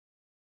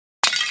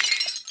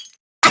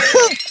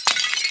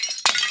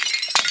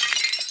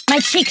My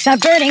cheeks are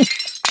burning.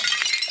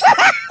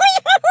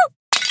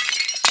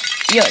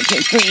 You're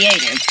too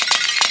creative.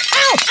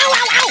 Ow! Ow!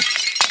 Ow! Ow!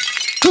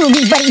 Who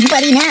be buddy's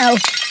buddy now?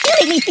 You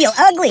make me feel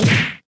ugly.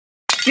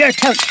 You're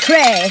totes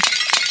cray.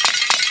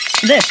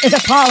 This is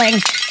appalling.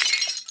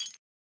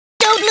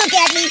 Don't look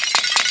at me.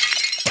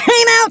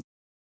 Time out.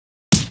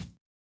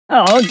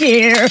 Oh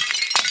dear.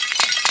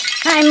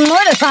 I'm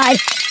mortified.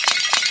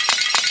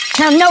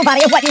 Tell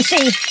nobody of what you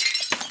see.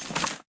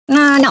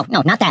 No,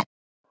 not that.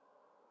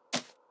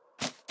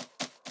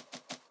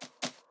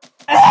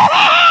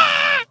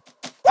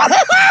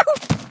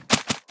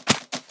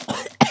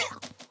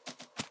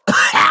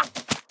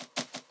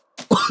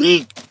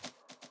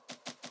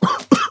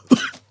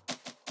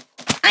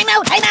 I'm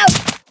out!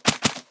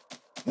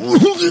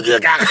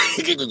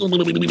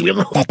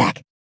 Get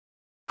back.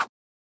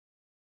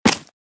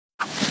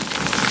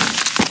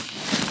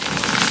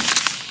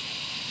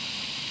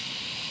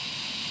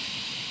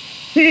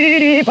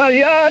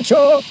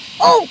 Pagliaccio!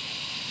 Oh!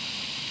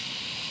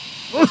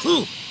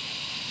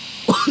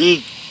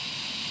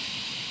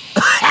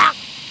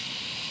 Stop!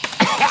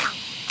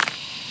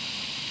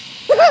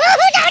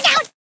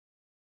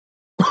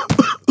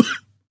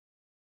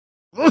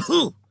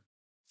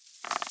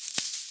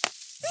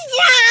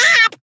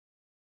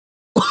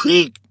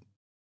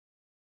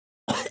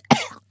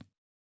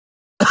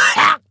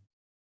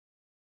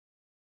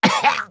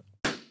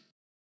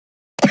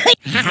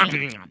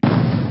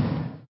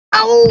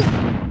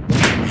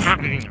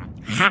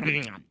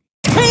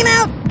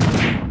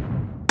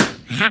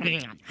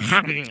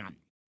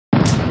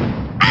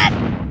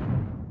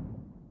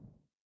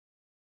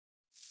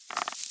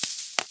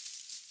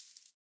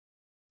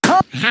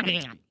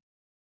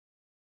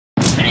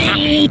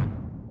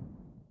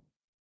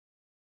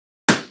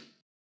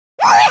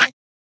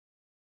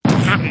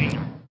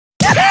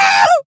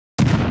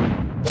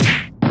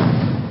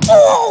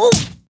 Oh!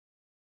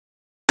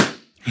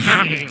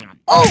 Time out!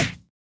 Oh!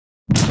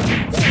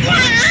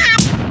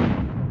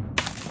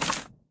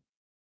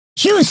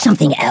 Choose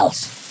something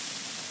else.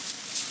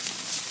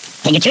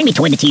 Can you turn me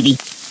toward the TV?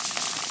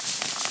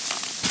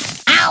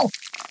 Ow!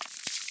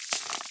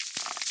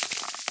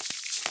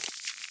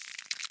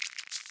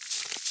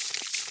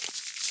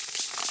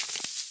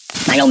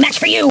 I no match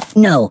for you.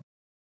 No.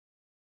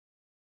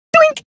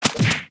 Doink!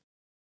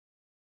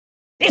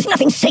 There's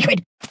nothing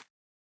sacred.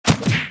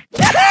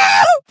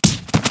 Down!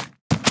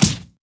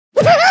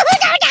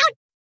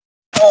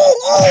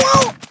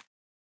 Oh!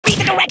 Read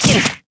the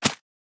directions.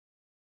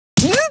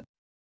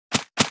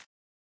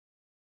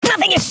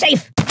 Nothing is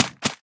safe.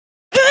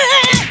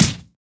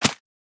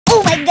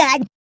 Oh my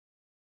God.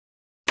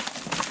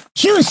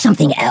 Choose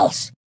something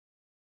else.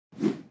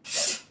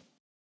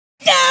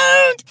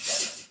 Don't!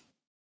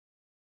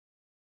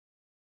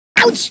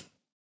 Ouch!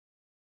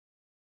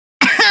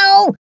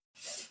 Ow!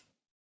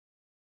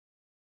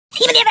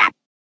 Even give up!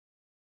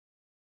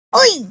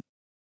 Oi!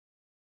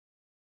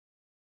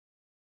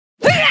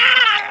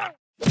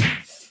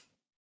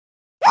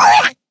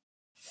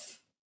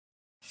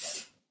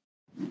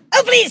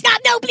 Oh, please, stop!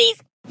 No,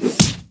 please!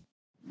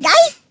 Guy?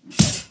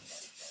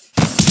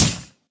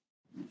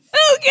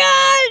 Oh,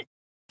 God!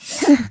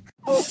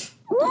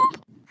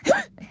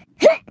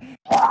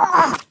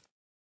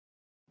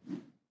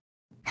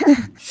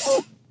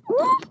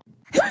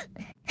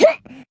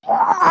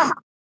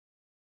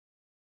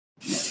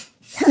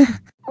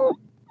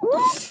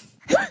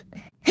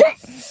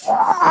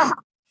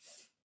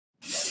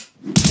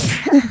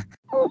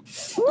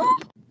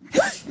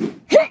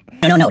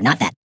 No, not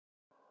that.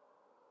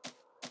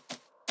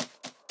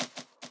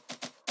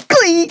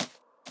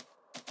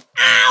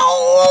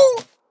 Ow!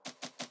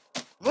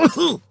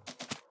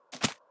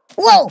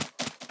 Whoa!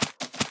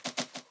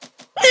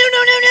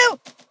 No!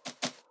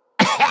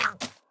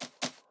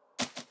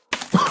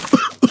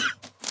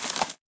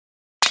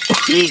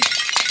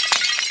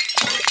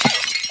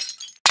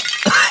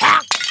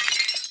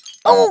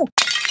 Oh!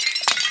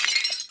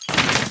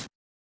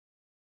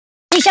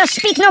 We shall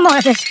speak no more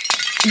of this.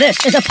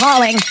 This is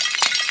appalling.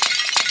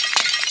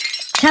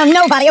 Tell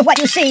nobody of what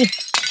you see.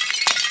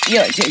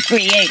 You're too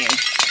creative.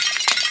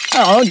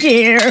 Oh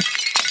dear.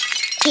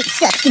 It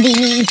sucks to be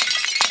me.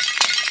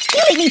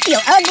 You make me feel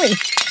ugly.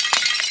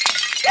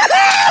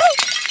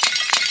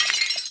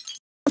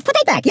 Put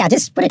it back. Yeah,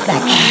 just put it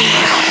back.